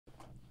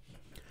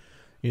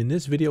In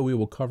this video, we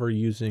will cover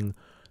using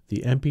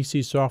the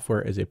MPC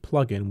software as a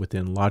plugin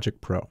within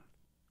Logic Pro.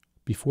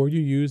 Before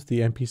you use the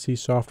MPC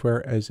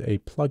software as a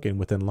plugin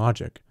within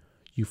Logic,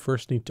 you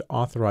first need to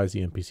authorize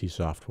the MPC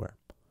software.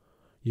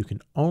 You can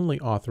only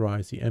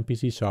authorize the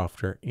MPC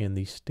software in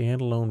the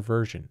standalone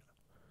version.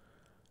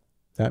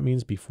 That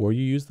means before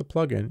you use the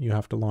plugin, you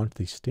have to launch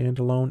the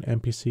standalone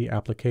MPC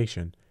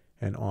application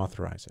and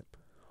authorize it.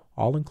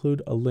 I'll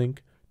include a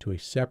link to a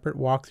separate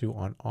walkthrough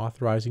on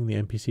authorizing the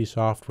MPC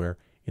software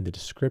in the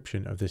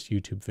description of this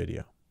YouTube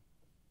video.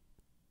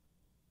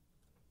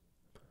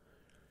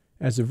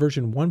 As of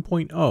version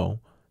 1.0,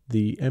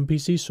 the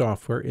MPC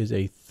software is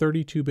a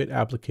 32-bit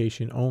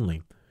application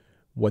only.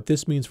 What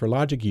this means for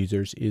Logic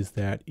users is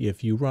that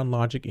if you run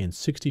Logic in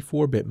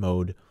 64-bit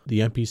mode,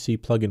 the MPC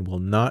plugin will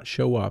not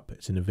show up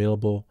as an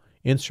available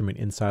instrument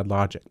inside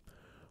Logic.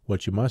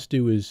 What you must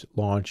do is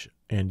launch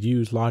and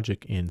use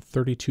Logic in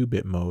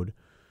 32-bit mode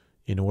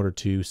in order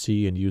to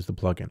see and use the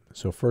plugin.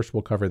 So first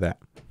we'll cover that.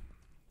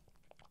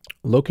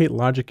 Locate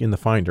Logic in the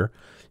Finder.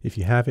 If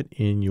you have it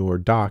in your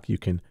dock, you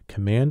can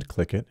command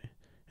click it,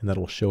 and that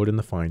will show it in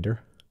the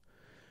Finder.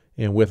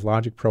 And with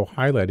Logic Pro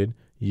highlighted,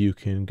 you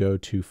can go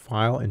to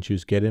File and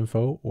choose Get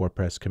Info, or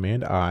press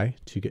Command I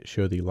to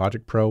show the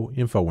Logic Pro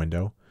info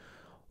window.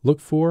 Look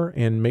for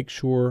and make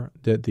sure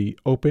that the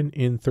Open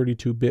in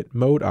 32-bit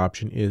mode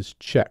option is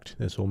checked.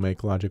 This will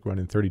make Logic run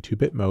in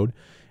 32-bit mode,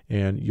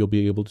 and you'll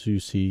be able to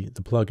see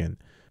the plugin.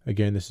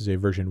 Again, this is a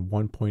version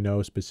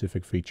 1.0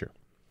 specific feature.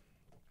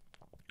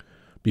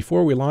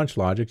 Before we launch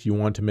Logic, you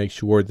want to make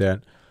sure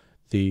that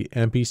the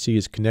MPC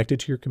is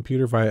connected to your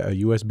computer via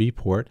a USB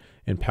port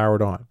and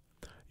powered on.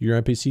 Your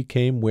MPC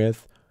came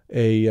with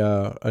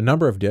a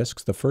number of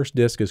disks. The first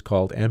disk is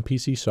called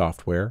MPC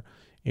Software,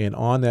 and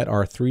on that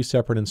are 3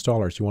 separate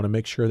installers. You want to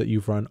make sure that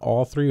you've run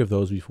all 3 of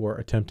those before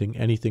attempting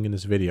anything in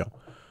this video.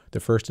 The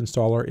first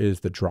installer is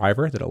the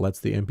driver that it lets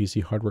the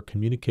MPC hardware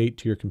communicate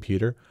to your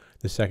computer.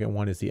 The second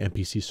one is the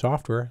MPC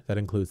software that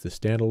includes the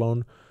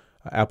standalone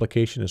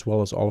application as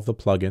well as all of the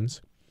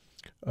plugins,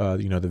 the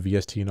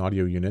VST and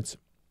audio units.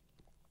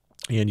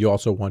 And you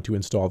also want to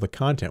install the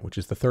content, which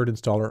is the third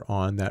installer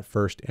on that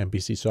first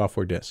MPC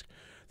software disk.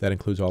 That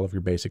includes all of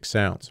your basic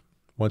sounds.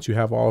 Once you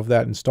have all of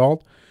that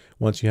installed,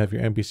 once you have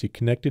your MPC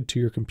connected to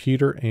your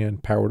computer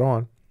and powered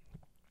on,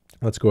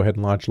 let's go ahead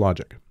and launch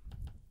Logic.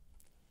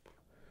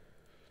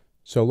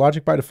 So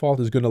Logic by default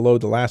is going to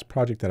load the last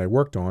project that I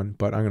worked on,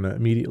 but I'm going to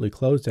immediately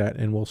close that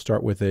and we'll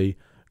start with a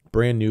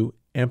brand new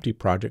empty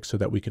project so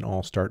that we can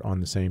all start on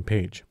the same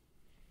page.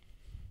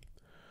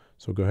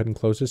 So go ahead and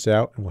close this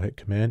out, and we'll hit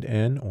Command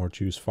N or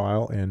choose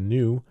File and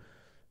New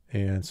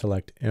and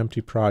select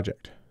Empty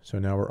Project. So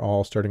now we're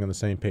all starting on the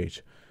same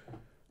page.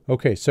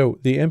 Okay, so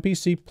the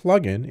MPC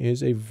plugin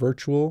is a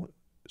virtual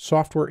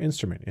software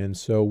instrument, and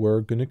so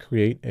we're going to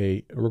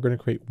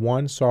create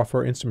one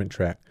software instrument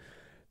track.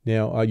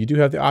 Now you do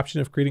have the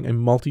option of creating a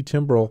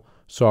multi-timbral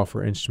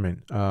software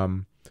instrument.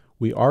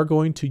 We are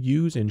going to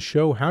use and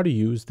show how to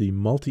use the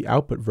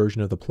multi-output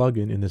version of the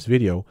plugin in this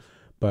video.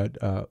 But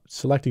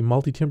selecting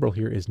multi-timbral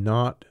here is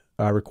not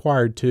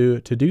required to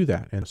do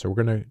that. And so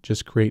we're going to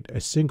just create a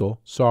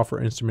single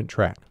software instrument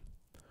track.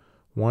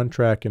 One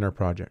track in our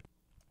project.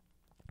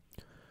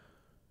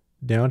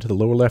 Down to the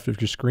lower left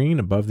of your screen,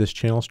 above this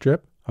channel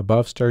strip,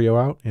 above stereo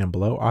out and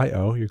below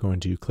I/O, you're going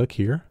to click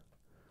here.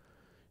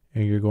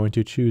 And you're going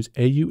to choose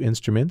AU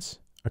Instruments,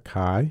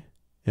 Akai,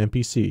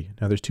 MPC.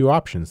 Now there's 2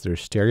 options.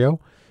 There's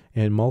stereo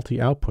and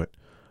multi-output.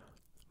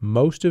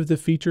 Most of the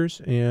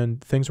features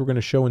and things we're going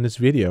to show in this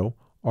video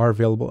are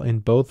available in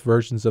both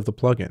versions of the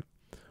plugin.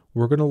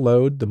 We're going to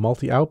load the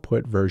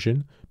multi-output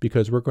version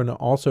because we're going to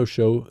also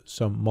show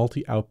some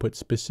multi-output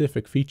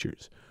specific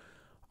features.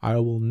 I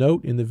will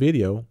note in the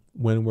video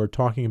when we're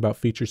talking about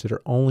features that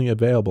are only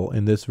available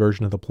in this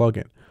version of the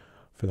plugin.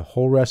 For the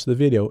whole rest of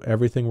the video,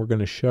 everything we're going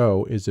to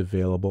show is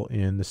available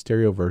in the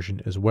stereo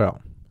version as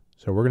well.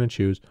 So we're going to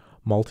choose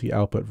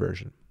multi-output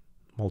version,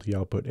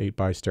 multi-output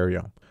 8x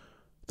stereo.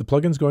 The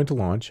plugin is going to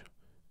launch,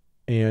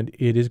 and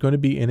it is going to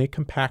be in a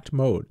compact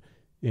mode.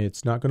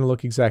 It's not going to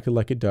look exactly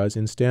like it does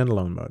in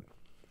standalone mode.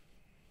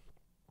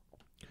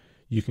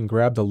 You can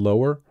grab the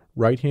lower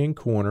right-hand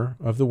corner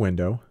of the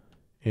window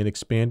and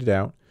expand it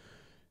out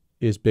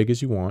as big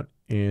as you want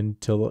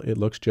until it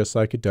looks just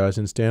like it does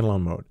in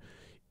standalone mode.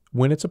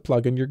 When it's a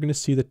plugin, you're going to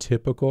see the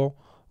typical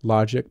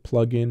Logic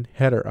plugin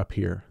header up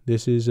here.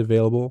 This is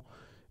available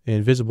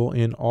and visible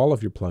in all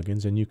of your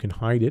plugins, and you can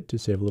hide it to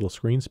save a little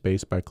screen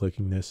space by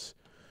clicking this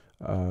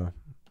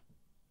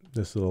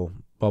little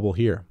bubble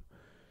here.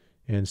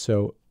 And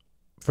so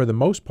for the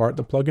most part,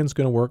 the plugin is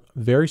going to work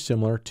very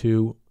similar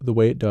to the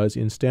way it does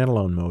in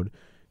standalone mode.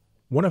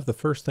 One of the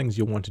first things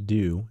you'll want to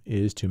do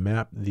is to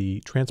map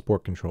the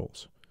transport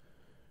controls.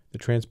 The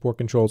transport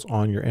controls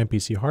on your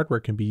MPC hardware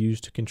can be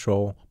used to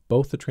control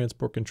both the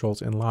transport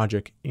controls in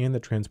Logic and the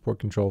transport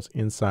controls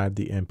inside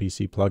the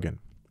MPC plugin.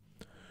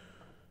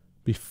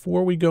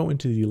 Before we go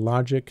into the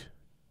Logic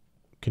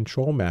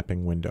control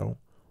mapping window,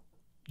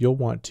 you'll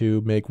want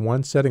to make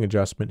one setting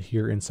adjustment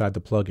here inside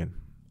the plugin.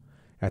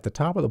 At the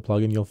top of the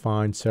plugin, you'll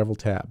find several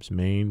tabs: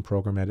 Main,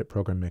 Program Edit,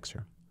 Program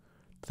Mixer.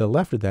 To the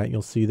left of that,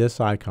 you'll see this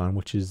icon,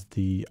 which is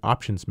the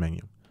Options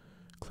menu.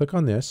 Click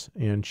on this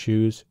and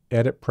choose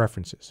Edit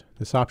Preferences.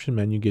 This option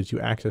menu gives you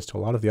access to a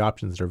lot of the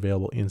options that are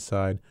available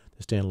inside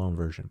the standalone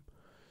version.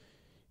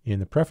 In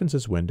the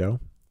Preferences window,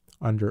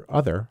 under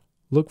Other,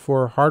 look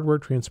for Hardware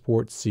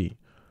Transport C.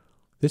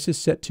 This is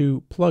set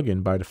to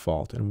Plugin by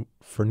default, and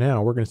for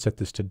now we're going to set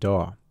this to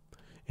DAW.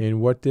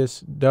 And what this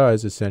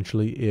does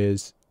essentially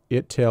is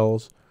it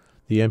tells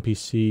the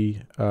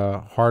MPC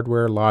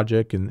hardware,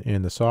 logic,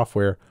 and the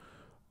software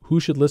who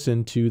should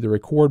listen to the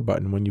record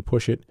button when you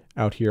push it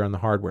out here on the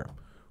hardware.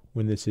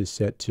 When this is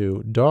set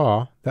to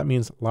DAW, that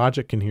means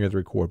Logic can hear the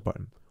record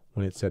button.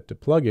 When it's set to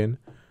plugin,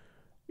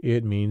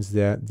 it means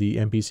that the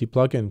MPC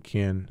plugin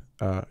can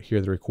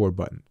hear the record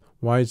button.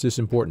 Why is this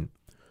important?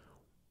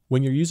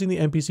 When you're using the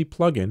MPC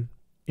plugin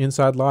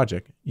inside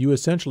Logic, you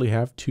essentially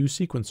have two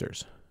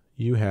sequencers.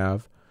 You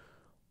have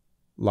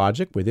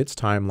Logic with its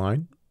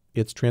timeline,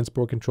 its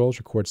transport controls,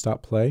 record,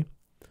 stop, play,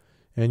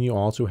 and you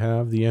also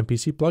have the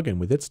MPC plugin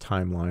with its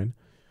timeline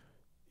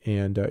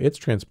and its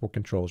transport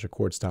controls,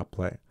 record, stop,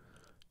 play.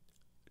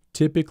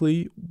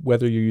 Typically,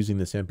 whether you're using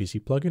this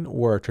MPC plugin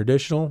or a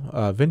traditional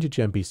vintage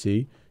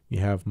MPC, you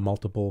have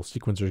multiple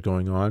sequencers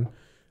going on.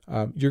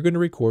 You're going to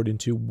record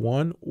into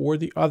one or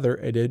the other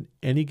at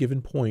any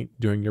given point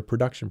during your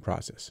production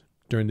process.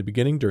 During the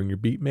beginning, during your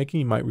beat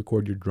making, you might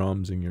record your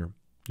drums and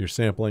your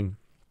sampling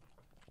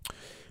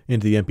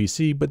into the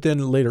MPC, but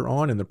then later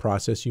on in the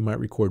process, you might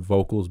record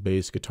vocals,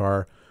 bass,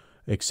 guitar,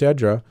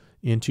 etc.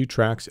 into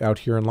tracks out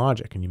here in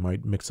Logic, and you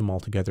might mix them all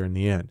together in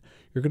the end.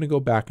 You're going to go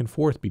back and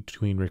forth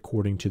between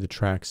recording to the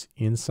tracks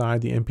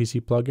inside the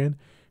MPC plugin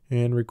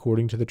and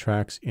recording to the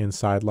tracks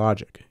inside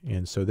Logic.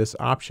 And so this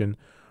option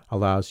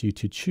allows you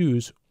to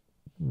choose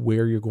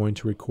where you're going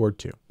to record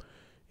to.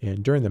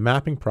 And during the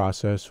mapping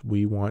process,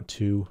 we want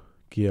to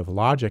give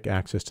Logic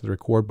access to the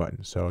record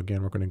button. So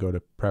again, we're going to go to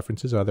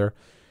Preferences, Other,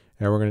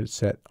 and we're going to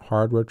set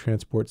Hardware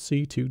Transport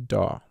C to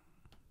DAW.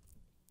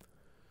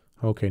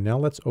 Okay, now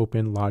let's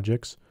open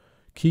Logic's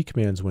Key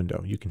Commands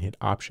window. You can hit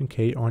Option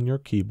K on your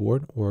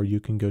keyboard, or you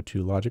can go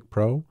to Logic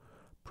Pro,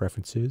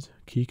 Preferences,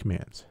 Key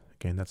Commands.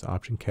 Again, that's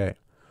Option K.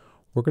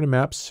 We're going to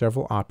map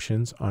several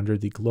options under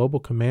the Global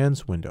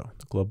Commands window.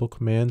 The Global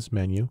Commands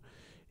menu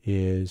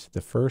is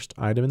the first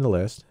item in the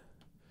list,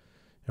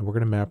 and we're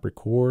going to map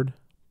record,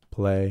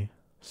 play,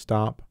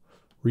 stop,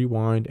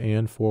 rewind,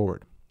 and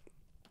forward.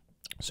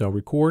 So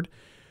record,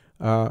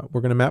 we're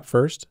going to map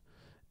first,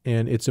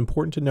 and it's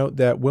important to note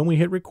that when we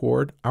hit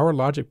record, our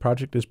Logic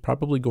project is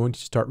probably going to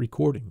start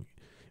recording.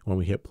 When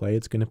we hit play,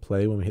 it's going to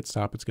play. When we hit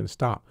stop, it's going to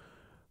stop.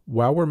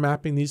 While we're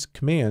mapping these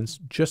commands,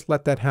 just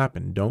let that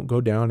happen. Don't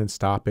go down and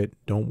stop it.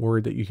 Don't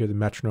worry that you hear the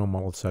metronome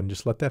all of a sudden.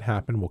 Just let that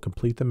happen. We'll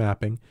complete the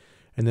mapping,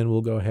 and then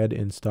we'll go ahead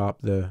and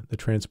stop the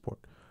transport.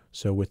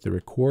 So with the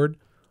record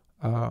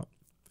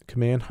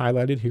command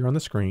highlighted here on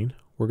the screen,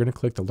 we're going to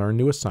click the Learn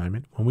New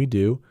Assignment. When we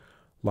do,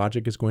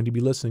 Logic is going to be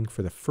listening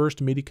for the first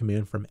MIDI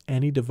command from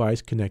any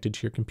device connected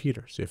to your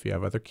computer. So if you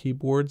have other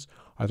keyboards,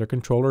 other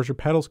controllers, or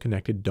pedals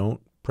connected, don't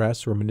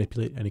press or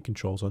manipulate any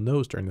controls on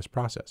those during this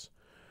process.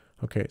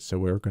 Okay, so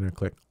we're going to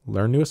click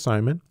Learn New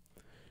Assignment,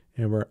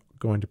 and we're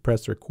going to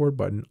press the record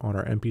button on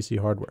our MPC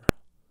hardware.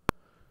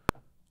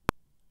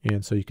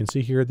 And so you can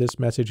see here this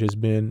message has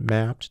been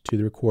mapped to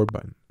the record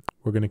button.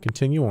 We're going to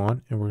continue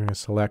on, and we're going to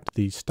select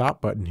the stop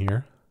button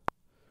here.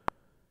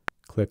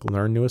 Click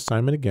Learn New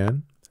Assignment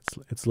again.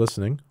 It's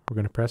listening. We're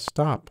going to press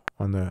stop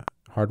on the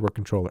hardware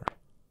controller.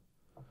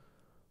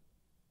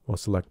 We'll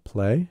select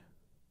play,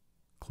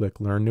 click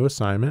Learn New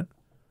Assignment,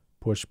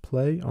 push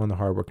play on the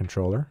hardware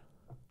controller.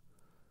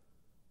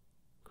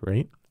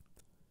 Great.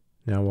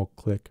 Now we'll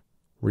click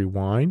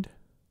rewind,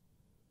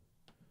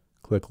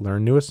 click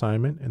Learn New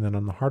Assignment, and then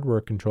on the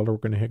hardware controller, we're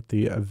going to hit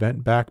the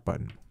Event Back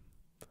button.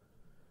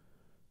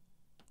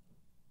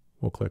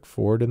 We'll click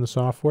forward in the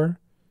software,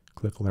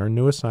 click Learn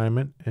New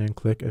Assignment, and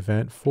click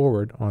Event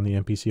Forward on the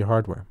MPC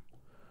hardware.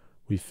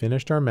 We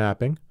finished our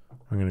mapping.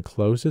 I'm going to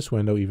close this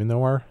window even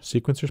though our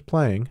sequencer is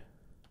playing.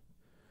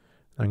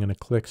 I'm going to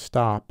click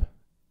Stop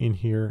in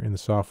here in the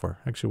software.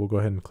 Actually, we'll go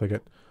ahead and click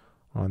it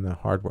on the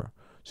hardware.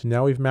 So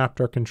now we've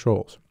mapped our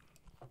controls.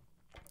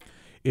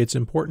 It's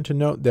important to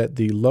note that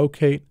the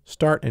locate,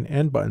 start, and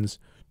end buttons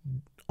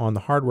on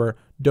the hardware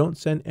don't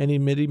send any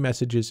MIDI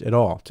messages at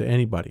all to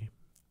anybody.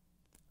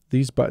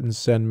 These buttons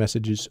send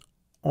messages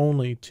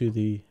only to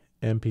the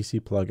MPC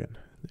plugin,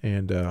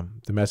 and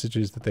the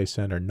messages that they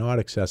send are not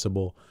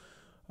accessible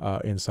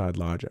inside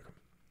Logic.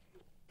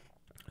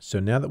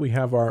 So now that we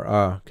have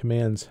our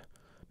commands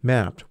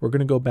mapped, we're going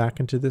to go back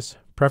into this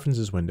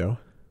Preferences window,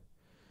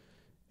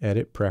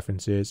 Edit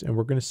Preferences, and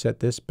we're going to set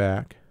this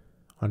back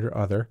under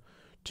Other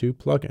to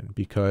Plugin,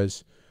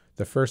 because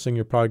the first thing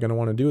you're probably going to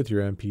want to do with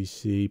your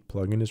MPC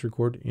plugin is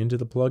record into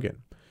the plugin.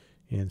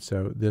 And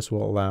so this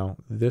will allow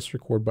this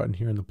record button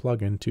here in the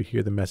plugin to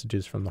hear the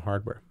messages from the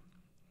hardware.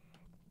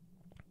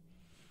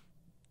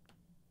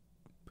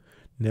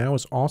 Now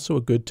is also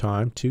a good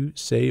time to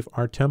save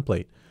our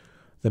template.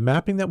 The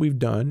mapping that we've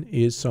done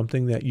is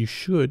something that you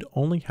should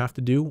only have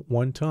to do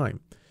one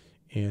time.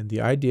 And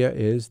the idea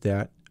is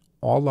that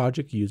all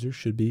Logic users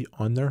should be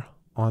on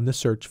the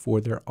search for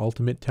their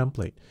ultimate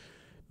template,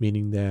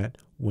 meaning that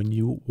when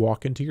you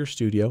walk into your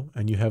studio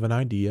and you have an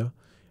idea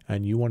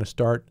and you want to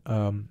start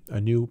a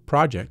new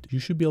project, you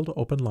should be able to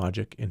open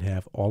Logic and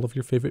have all of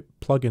your favorite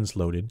plugins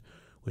loaded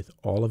with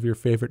all of your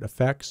favorite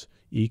effects,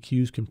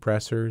 EQs,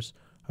 compressors,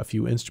 a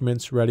few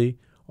instruments ready,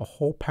 a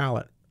whole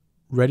palette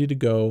ready to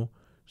go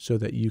so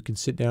that you can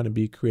sit down and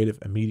be creative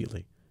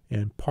immediately.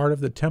 And part of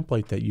the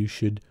template that you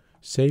should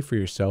save for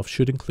yourself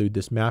should include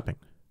this mapping.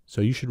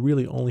 So you should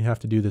really only have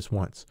to do this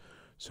once.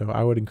 So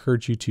I would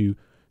encourage you to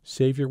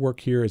save your work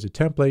here as a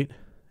template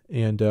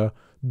and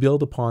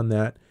build upon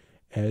that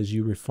as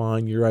you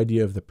refine your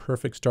idea of the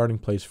perfect starting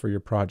place for your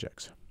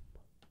projects.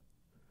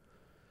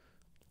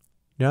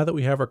 Now that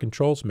we have our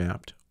controls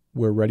mapped,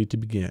 we're ready to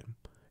begin.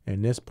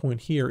 And this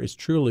point here is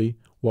truly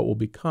what will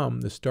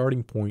become the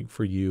starting point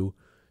for you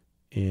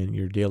in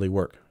your daily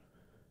work.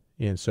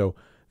 And so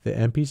the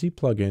MPC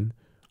plugin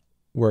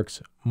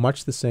works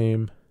much the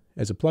same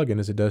as a plugin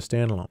as it does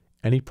standalone.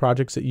 Any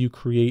projects that you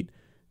create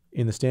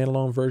in the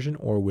standalone version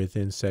or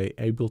within, say,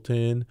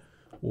 Ableton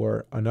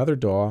or another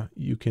DAW,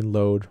 you can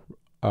load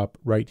up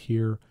right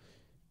here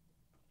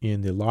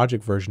in the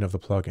Logic version of the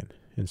plugin.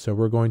 And so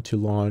we're going to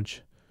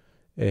launch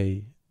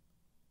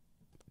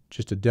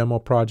just a demo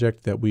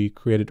project that we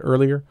created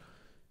earlier,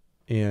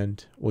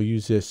 and we'll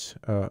use this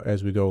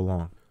as we go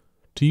along.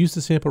 To use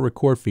the sample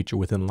record feature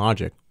within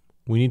Logic,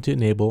 we need to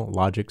enable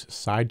Logic's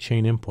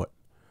sidechain input.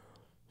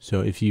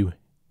 So if you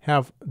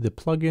have the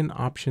plugin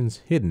options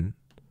hidden,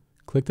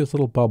 click this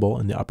little bubble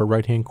in the upper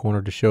right-hand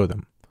corner to show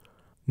them.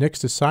 Next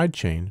to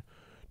sidechain,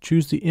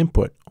 choose the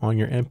input on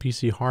your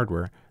MPC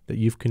hardware that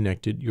you've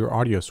connected your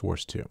audio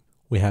source to.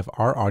 We have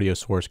our audio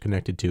source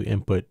connected to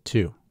input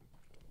 2.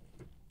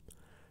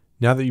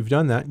 Now that you've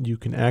done that, you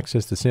can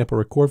access the sample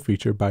record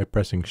feature by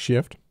pressing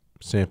Shift,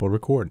 Sample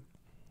Record.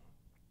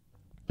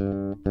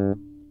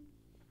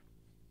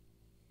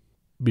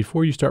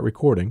 Before you start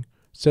recording,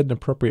 set an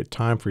appropriate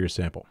time for your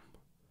sample.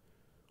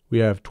 We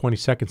have 20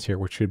 seconds here,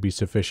 which should be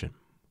sufficient.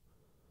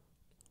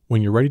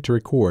 When you're ready to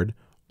record,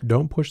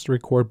 don't push the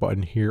record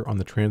button here on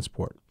the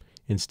transport.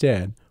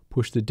 Instead,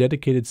 push the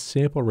dedicated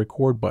sample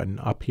record button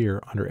up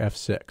here under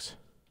F6.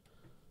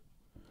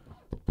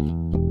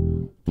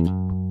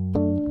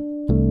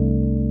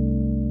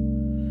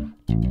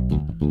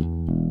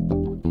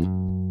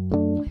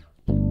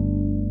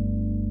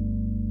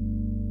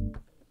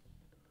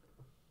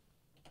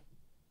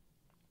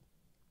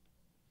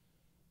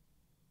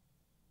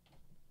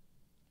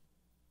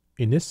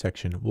 In this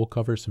section, we'll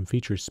cover some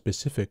features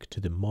specific to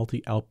the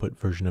multi-output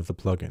version of the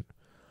plugin.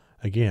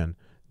 Again,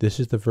 this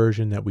is the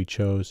version that we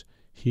chose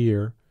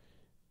here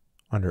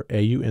under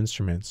AU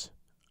Instruments,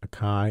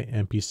 Akai,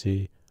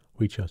 MPC.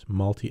 We chose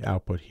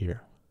multi-output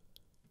here.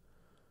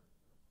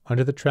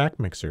 Under the track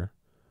mixer,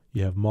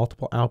 you have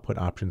multiple output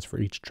options for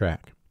each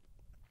track.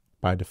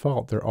 By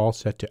default, they're all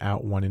set to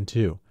out 1 and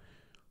 2.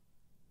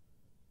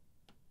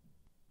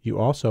 You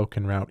also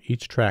can route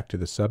each track to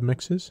the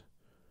submixes,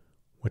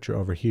 which are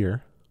over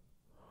here,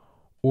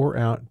 or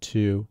out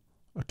to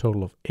a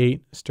total of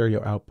 8 stereo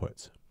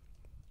outputs.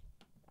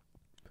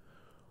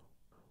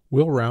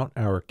 We'll route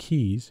our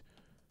keys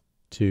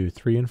to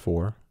 3 and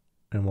 4,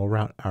 and we'll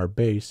route our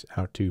bass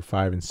out to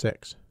 5 and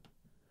 6.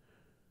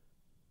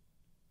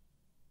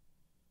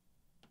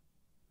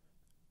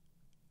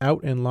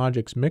 Out in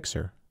Logic's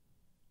mixer,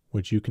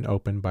 which you can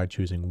open by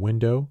choosing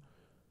Window,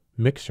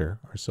 Mixer,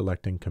 or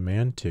selecting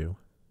Command 2,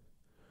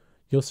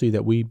 you'll see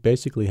that we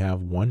basically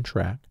have one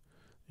track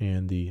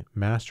and the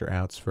master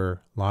outs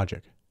for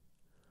Logic.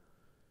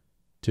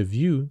 To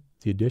view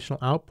the additional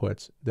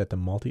outputs that the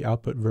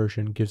multi-output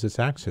version gives us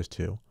access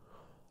to,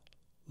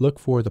 look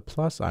for the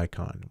plus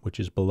icon, which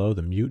is below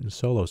the mute and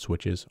solo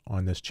switches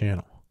on this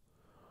channel.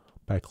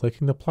 By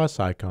clicking the plus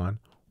icon,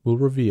 we'll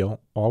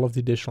reveal all of the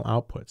additional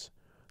outputs.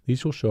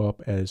 These will show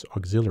up as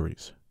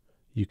auxiliaries.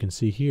 You can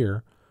see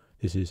here,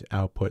 this is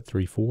output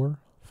 3-4,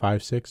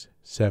 5-6,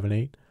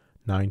 7-8,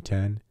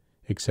 9-10,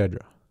 etc.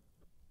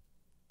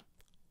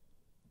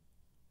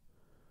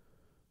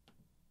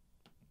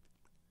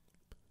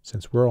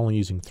 Since we're only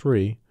using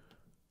 3,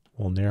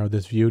 we'll narrow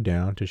this view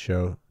down to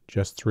show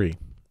just 3.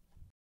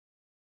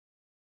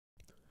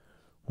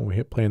 When we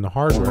hit play in the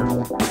hardware,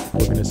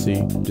 we're going to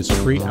see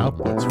discrete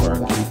outputs for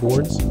our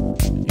keyboards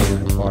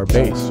and our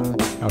bass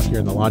out here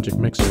in the Logic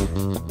mixer.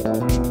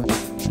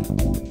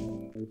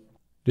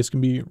 This can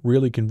be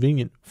really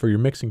convenient for your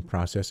mixing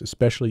process,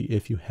 especially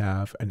if you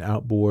have an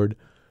outboard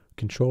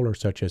controller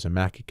such as a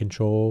Mackie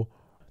control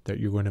that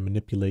you're going to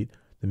manipulate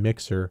the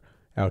mixer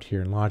out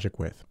here in Logic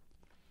with.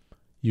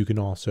 You can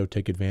also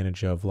take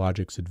advantage of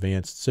Logic's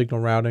advanced signal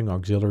routing,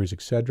 auxiliaries,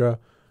 etc.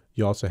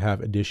 You also have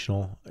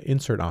additional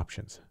insert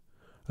options.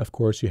 Of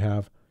course, you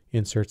have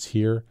inserts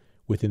here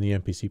within the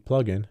MPC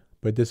plugin,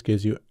 but this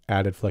gives you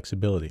added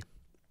flexibility.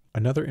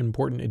 Another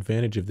important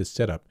advantage of this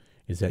setup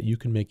is that you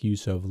can make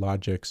use of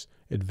Logic's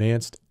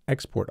advanced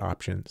export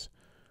options.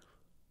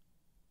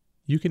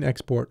 You can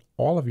export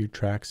all of your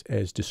tracks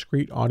as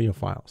discrete audio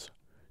files.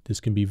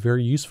 This can be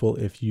very useful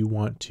if you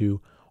want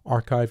to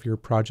archive your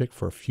project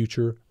for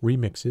future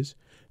remixes,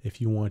 if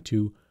you want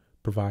to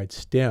provide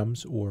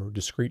stems or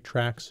discrete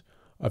tracks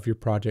of your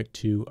project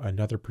to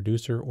another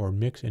producer or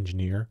mix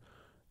engineer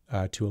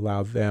to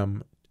allow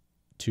them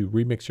to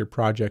remix your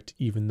project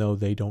even though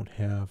they don't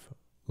have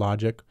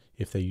Logic.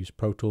 If they use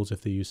Pro Tools,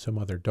 if they use some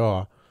other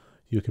DAW,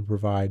 you can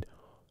provide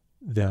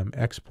them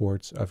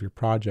exports of your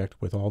project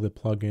with all the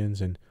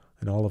plugins and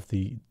all of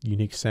the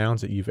unique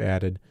sounds that you've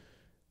added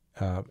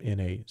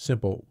in a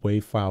simple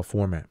WAV file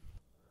format.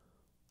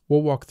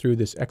 We'll walk through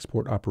this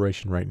export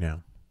operation right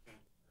now.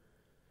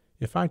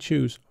 If I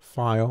choose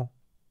File,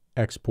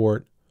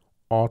 Export,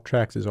 All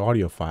Tracks as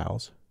Audio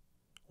Files,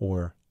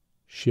 or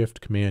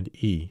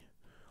Shift-Command-E,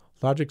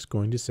 Logic's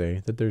going to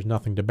say that there's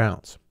nothing to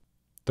bounce.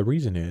 The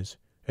reason is,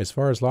 as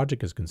far as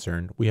Logic is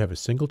concerned, we have a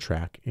single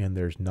track and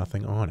there's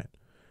nothing on it.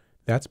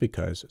 That's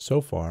because,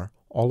 so far,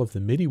 all of the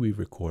MIDI we've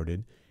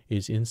recorded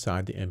is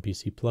inside the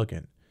MPC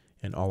plugin,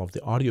 and all of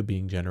the audio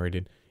being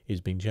generated is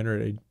being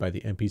generated by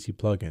the MPC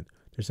plugin.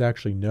 There's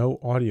actually no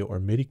audio or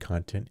MIDI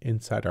content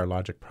inside our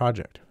Logic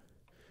project.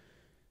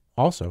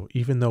 Also,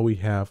 even though we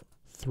have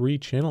 3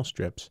 channel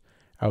strips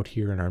out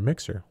here in our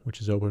mixer,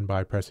 which is opened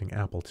by pressing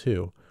Apple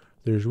II,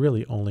 there's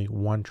really only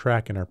 1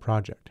 track in our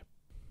project.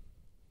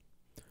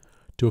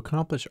 To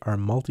accomplish our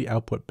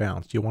multi-output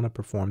bounce, you'll want to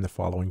perform the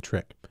following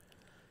trick.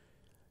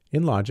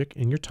 In Logic,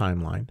 in your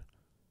timeline,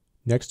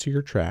 next to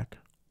your track,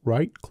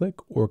 right-click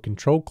or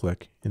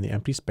control-click in the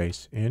empty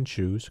space and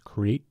choose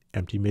Create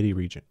Empty MIDI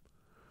Region.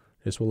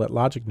 This will let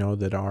Logic know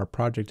that our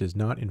project is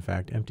not in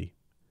fact empty.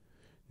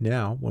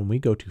 Now, when we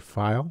go to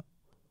File,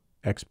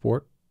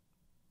 Export,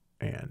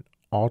 and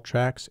All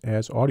Tracks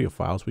as Audio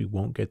Files, we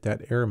won't get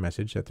that error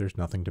message that there's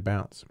nothing to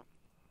bounce.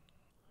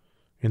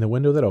 In the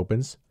window that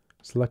opens,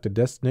 select a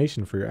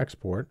destination for your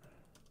export.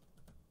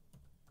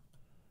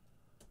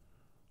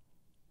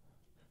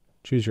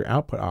 Choose your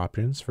output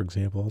options, for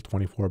example,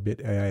 24-bit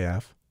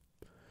AIF.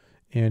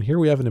 And here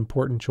we have an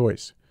important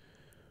choice.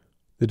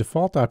 The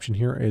default option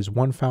here is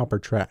 1 file per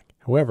track.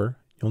 However,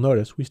 you'll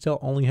notice we still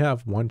only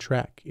have 1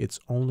 track. It's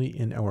only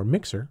in our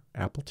mixer,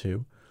 Apple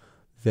II,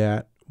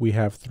 that we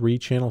have 3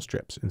 channel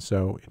strips. And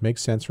so it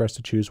makes sense for us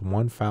to choose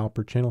 1 file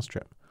per channel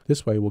strip.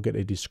 This way we'll get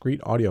a discrete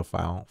audio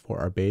file for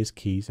our bass,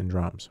 keys, and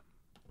drums.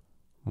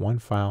 1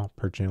 file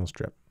per channel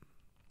strip.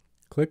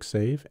 Click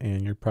Save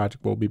and your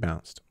project will be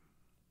bounced.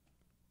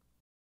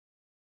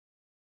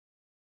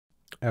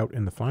 Out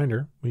in the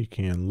Finder, we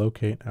can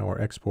locate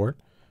our export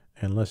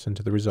and listen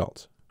to the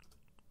results.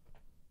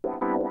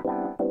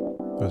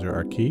 Those are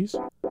our keys,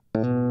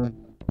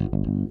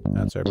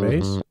 that's our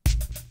bass,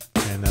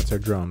 and that's our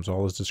drums,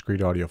 all as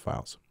discrete audio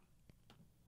files.